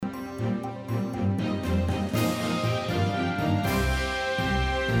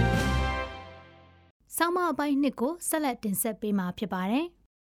ဆောင်းမအပိုင်းနှစ်ကိုဆက်လက်တင်ဆက်ပေးမှာဖြစ်ပါတယ်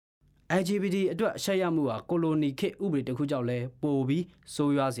။ LGBT အတွက်ရှက်ရမှုဟာကိုလိုနီခေတ်ဥပဒေတစ်ခုကြောင့်လည်းပိုပြီး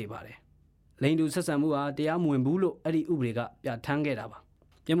ဆိုးရွားစေပါတယ်။လိင်တူဆက်ဆံမှုဟာတရားမဝင်ဘူးလို့အဲ့ဒီဥပဒေကပြဋ္ဌာန်းခဲ့တာပါ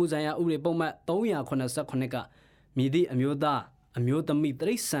။ပြည်မှုဆိုင်ရာဥပဒေပုံမှန်389ကမြည်သည့်အမျိုးသားအမျိုးသမီး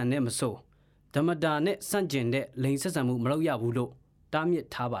တိရစ္ဆာန်နဲ့မဆိုဓမ္မတာနဲ့ဆန့်ကျင်တဲ့လိင်ဆက်ဆံမှုမလုပ်ရဘူးလို့တားမြစ်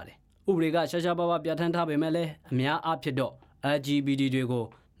ထားပါတယ်။ဥပဒေကရှားရှားပါးပါးပြဋ္ဌာန်းထားပေမဲ့လည်းအများအားဖြင့်တော့ LGBT တွေကို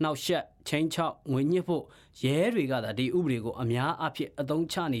နှောက်ယှက်ချင်းချောက်ငွေညှစ်ဖို့ရဲတွေကသာဒီဥပဒေကိုအများအားဖြင့်အသုံး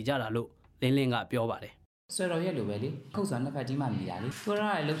ချနေကြတာလို့လင်းလင်းကပြောပါတယ်။ဆွဲတော်ရက်လိုပဲလေခုတ်စွာနှစ်ဖက်ကြီးမှမြည်တာလေ။ဆွဲ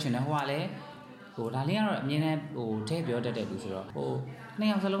တော်ရလှုပ်ချင်တယ်ဟိုကလည်းဒါလေးကတော့အမြင်နဲ့ထဲပြောတတ်တယ်လို့ဆိုတော့နှစ်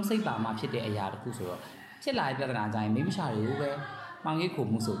ယောက်စလုံးစိတ်ပါမှဖြစ်တဲ့အရာတစ်ခုဆိုတော့ဖြစ်လာတဲ့ပြဿနာကြရင်မိမရှာတွေကိုပဲမှောင်ရိပ်ခု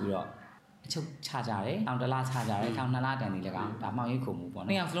မှုဆိုပြီးတော့အချုပ်ချကြတယ်။တောင်တလားချကြတယ်။တောင်2လတန်နေလည်းကောင်းဒါမှောင်ရိပ်ခုမှုပေါ့။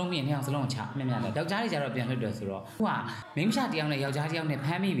နှစ်ယောက်စလုံးမြင်နှစ်ယောက်စလုံးချမြင်တယ်။ယောက်ျားတွေကြတော့ပြန်လွတ်တယ်ဆိုတော့ဟိုကမိမရှာတယောက်နဲ့ယောက်ျားတယောက်နဲ့ဖ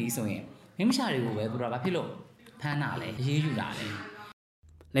မ်းမိပြီဆိုရင်မိမရှာတွေကိုပဲသူတို့ကဘာဖြစ်လို့ဖမ်းတာလဲအရေးယူတာလဲ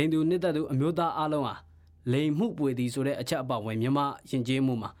။လိန်သူနှစ်သက်သူအမျိုးသားအလုံးဟာလိန်မှုပွေသည်ဆိုတဲ့အချက်အပဝင်မြန်မာယဉ်ကျေး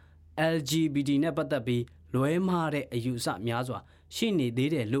မှုမှာ LGBT နဲ့ပတ်သက်ပြီးလွဲမှားတဲ့အယူအဆများစွာရှိနေ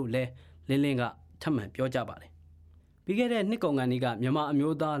သေးတယ်လို့လဲလင်းလင်းကထပ်မံပြောကြပါတယ်။ပြီးခဲ့တဲ့နှစ်ကုန်ကနေကမြန်မာအ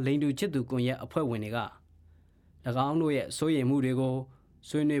မျိုးသားလိန်တူချစ်သူကွန်ရက်အဖွဲ့ဝင်တွေက၎င်းတို့ရဲ့စိုးရိမ်မှုတွေကို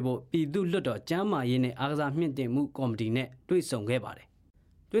ဆွေးနွေးဖို့ပြည်သူ့လွှတ်တော်ကျန်းမာရေးနဲ့အားကစားမြင့်တင်မှုကော်မတီနဲ့တွေ့ဆုံခဲ့ပါတယ်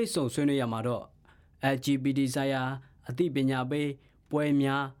။တွေ့ဆုံဆွေးနွေးရမှာတော့ LGBT ဆိုင်ရာအသိပညာပေးပွဲ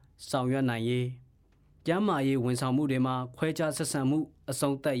များဆောင်ရွက်နိုင်ရေးကျန်းမာရေးဝန်ဆောင်မှုတွေမှာခွဲခြားဆက်ဆံမှုအ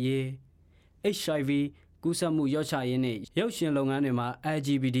ဆုံးသတ်ရေး HIV ကူးစက်မှုရော့ချရေးနဲ့ရုပ်ရှင်လုပ်ငန်းတွေမှာ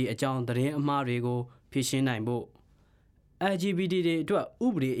LGBT အကြောင်းသတင်းအမှားတွေကိုဖြေရှင်းနိုင်ဖို့ LGBT တွေအတွက်ဥ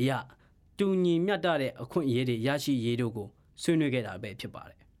ပဒေအရတူညီမျှတတဲ့အခွင့်အရေးတွေရရှိရေးတို့ကိုဆွေးနွေးခဲ့တာပဲဖြစ်ပါ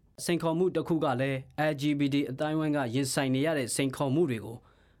တယ်။စိန်ခေါ်မှုတစ်ခုကလည်း LGBT အတိုင်းဝိုင်းကရင်ဆိုင်နေရတဲ့စိန်ခေါ်မှုတွေကို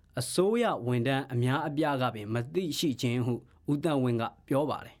အစိုးရဝန်ထမ်းအများအပြားကပင်မသိရှိခြင်းဟုဦးတန်ဝင်းကပြော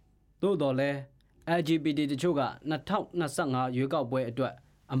ပါတယ်။သို့တော်လည်း LGBT တချို့က2025ရွေးကောက်ပွဲအတွက်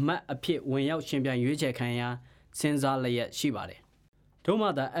အမတ်အဖြစ်ဝင်ရောက်ရှင်ပြိုင်ရွေးချယ်ခံရစဉ်းစားလျက်ရှိပါတယ်။ထို့မှ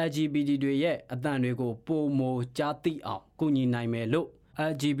သာ LGBT တွေရဲ့အသံတွေကိုပိုမိုကြားသိအောင်ကူညီနိုင်မယ်လို့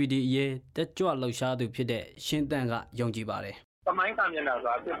LGBT ရဲ့တက်ကြွလှုပ်ရှားသူဖြစ်တဲ့ရှင်းတန်ကယုံကြည်ပါတယ်။သမိုင်းကမျက်နှာ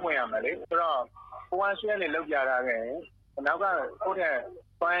ဆိုတာပြပွင့်ရမယ်လေ။ဆိုတော့ကိုဝါရှင်းနဲ့လောက်ပြတာခဲ့နောက်ကကိုယ့်တဲ့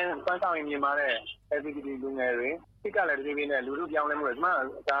ပန်းဆောင်ရင်မြင်ပါတဲ့ LGBT လူငယ်တွေစိတ်ကလည်းဒီနေ့လူလူပြောင်းလဲမှုတွေဒီမှာ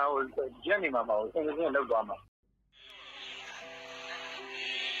ဒါဟိုရက်နေမှာမဟုတ်ဘူးစဉ်းလောက်သွားမှာ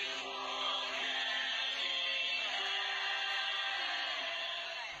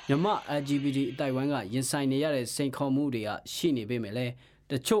မြန်မာ LGBT အတိုင်းဝိုင်းကရင်ဆိုင်နေရတဲ့စိန်ခေါ်မှုတွေကရှိနေပေမဲ့လည်း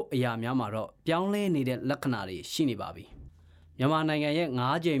တချို့အရာများမှာတော့ပြောင်းလဲနေတဲ့လက္ခဏာတွေရှိနေပါပြီ။မြန်မာနိုင်ငံရဲ့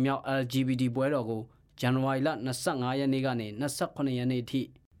9ကြိမ်မြောက် LGBT ပွဲတော်ကိုဇန်နဝါရီလ25ရက်နေ့ကနေ28ရက်နေ့အထိ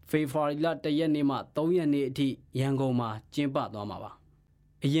ဖေဖော်ဝါရီလ1ရက်နေ့မှ3ရက်နေ့အထိရန်ကုန်မှာကျင်းပသွားမှာပါ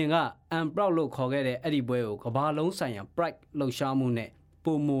။အရင်က Unproud လို့ခေါ်ခဲ့တဲ့အဲ့ဒီပွဲကိုကမ္ဘာလုံးဆိုင်ရာ Pride လှုပ်ရှားမှုနဲ့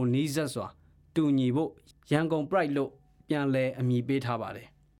ပုံမနီးစပ်စွာတူညီဖို့ရန်ကုန် Pride လို့ပြန်လည်အမည်ပေးထားပါတယ်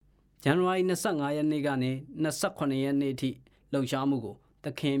။ဇန်နဝါရီ25ရက်နေ့ကနေ28ရက်နေ့အထိလှုပ်ရှားမှုကိုသ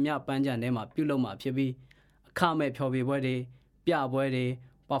ခင်မြပန်းချံထဲမှာပြုလုပ်မှာဖြစ်ပြီးအခမဲ့ဖျော်ဖြေပွဲတွေပြပွဲတွေ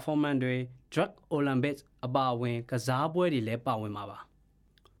performance တွေ drug olympics အပါအဝင်ကစားပွဲတွေလည်းပါဝင်မှာပါ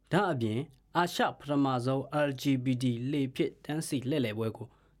။ဒါအပြင်အာရှပထမဆုံး LGBT လေဖြစ်တန်းစီလှည့်လည်ပွဲကို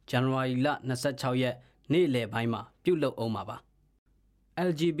ဇန်နဝါရီလ26ရက်နေ့လယ်ပိုင်းမှာပြုလုပ်အောင်ပါ။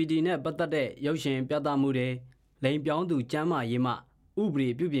 LGBT နဲ့ပတ်သက်တဲ့ရုပ်ရှင်ပြသမှုတွေလိင်ပြောင်းသူကျမ်းမာရေးမှဥပဒေ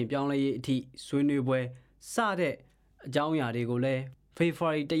ပြုပြင်ပြောင်းလဲရေးအထိဆွေးနွေးပွဲစတဲ့အကြောင်းအရာတွေကိုလည်းဖေ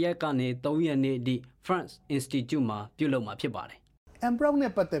ဖော်ဝါရီ1ရက်ကနေ3ရက်နေ့အထိ France Institute မှာပြုလုပ်မှာဖြစ်ပါတယ်။ Unproud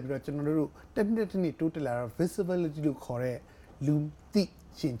နဲ့ပတ်သက်ပြီးတော့ကျွန်တော်တို့တစ်နှစ်တိုးတက်လာတော့ visibility လို့ခေါ်တဲ့လူသိ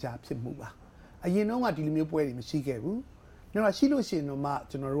ရှင်ကြားဖြစ်မှုပါ။အရင်တော့ကဒီလိုမျိုးပွဲတွေမရှိခဲ့ဘူး။နောက်ရှိလို့ရှိရင်တော့မှ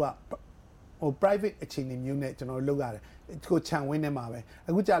ကျွန်တော်တို့ကprivate အခြေအနေမျိုးနဲ့ကျွန်တော်တို့လုပ်ရတယ်။ကိုခြံဝင်းထဲမှာပဲ။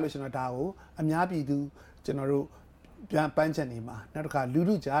အခုကြာလို့ရှိရင်တော့ဒါကိုအများပြည်သူကျွန်တော်တို့ပြန်ပန်းချန်နေမှာနောက်တစ်ခါလူ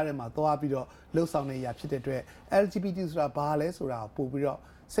လူကြားထဲမှာသွားပြီးတော့လှုပ်ဆောင်နေရဖြစ်တဲ့အတွက် LGBT ဆိုတာဘာလဲဆိုတာကိုပို့ပြီးတော့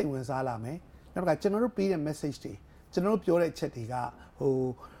စိတ်ဝင်စားလာမယ်နောက်တစ်ခါကျွန်တော်တို့ပေးတဲ့ message တွေကျွန်တော်တို့ပြောတဲ့ချက်တွေက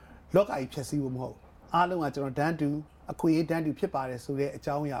လောကကြီးဖြည့်ဆည်းဖို့မဟုတ်အားလုံးကကျွန်တော်တန်းတူအခွင့်အရေးတန်းတူဖြစ်ပါတယ်ဆိုတဲ့အ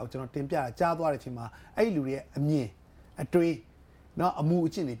ကြောင်းအရာကိုကျွန်တော်တင်ပြတာကြားသွားတဲ့အချိန်မှာအဲ့ဒီလူတွေရဲ့အမြင်အတွေးနော်အမှု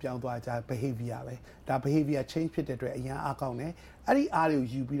အကျင့်တွေပြောင်းသွားကြ behavior ပဲဒါ behavior change ဖြစ်တဲ့အတွက်အရင်အားကောင်းတယ်အဲ့ဒီအားတွေကို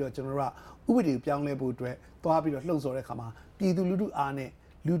ယူပြီးတော့ကျွန်တော်တို့ကဥပဒေကိုပြောင်းလဲဖို့အတွက်သွားပြီးတော့လှုံ့ဆော်တဲ့ခါမှာပြည်သူလူထုအားနဲ့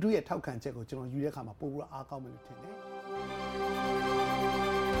လူထုရဲ့ထောက်ခံချက်ကိုကျွန်တော်ယူတဲ့ခါမှာပို့ပြီးတော့အားကောင်းမယ်လို့ထင်တယ်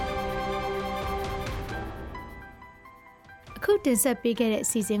အခုတင်ဆက်ပေးခဲ့တဲ့အ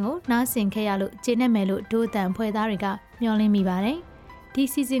စီအစဉ်ကိုနားဆင်ခဲ့ရလို့ကျေနပ်မယ်လို့ဒို့အတန်ဖွဲ့သားတွေကမျှော်လင့်မိပါတယ်ဒီ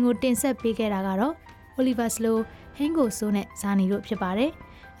စီစဉ်ကိုတင်ဆက်ပေးခဲ့တာကတော့ Oliver Slow ဟင်းကိုစိုးနဲ့ဇာနီတို့ဖြစ်ပါတယ်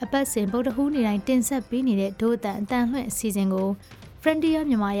အပတ်စဉ်ဗုဒ္ဓဟူးနေ့တိုင်းတင်ဆက်ပေးနေတဲ့ဒို့အတန်အတန်လွှင့်အစီအစဉ်ကို Frontier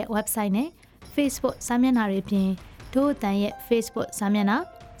မြန်မာရဲ့ website နဲ့ Facebook စာမျက်နှာတွေပြင်ဒို့အတန်ရဲ့ Facebook စာမျက်နှာ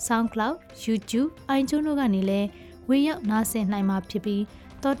SoundCloud YouTube iTunes တို့ကနေလည်းဝင်ရောက်နားဆင်နိုင်မှာဖြစ်ပြီး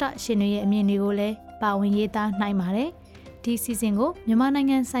သောတာရှင်တွေရဲ့အမြင်တွေကိုလည်းပါဝင်ရေးသားနိုင်ပါတယ်ဒီစီစဉ်ကိုမြန်မာနိုင်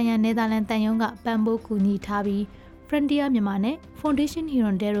ငံဆိုင်ရာနယ်သာလန်တန်ယုံကပံ့ပိုးကူညီထားပြီး Frontier မြန်မာနဲ့ Foundation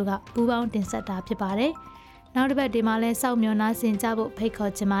Hirondelle တို့ကပူးပေါင်းတင်ဆက်တာဖြစ်ပါတယ်နောက်တစ်ပတ်ဒီမှာလဲစောင့်မျှော်နားဆင်ကြဖို့ဖိတ်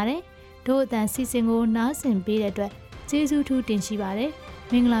ခေါ်ချင်ပါတယ်တို့အတန်စီစဉ်ကိုနားဆင်ပေးတဲ့အတွက်ကျေးဇူးထူးတင်ရှိပါတယ်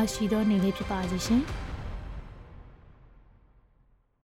မင်္ဂလာရှိသောနေ့လေးဖြစ်ပါစေရှင်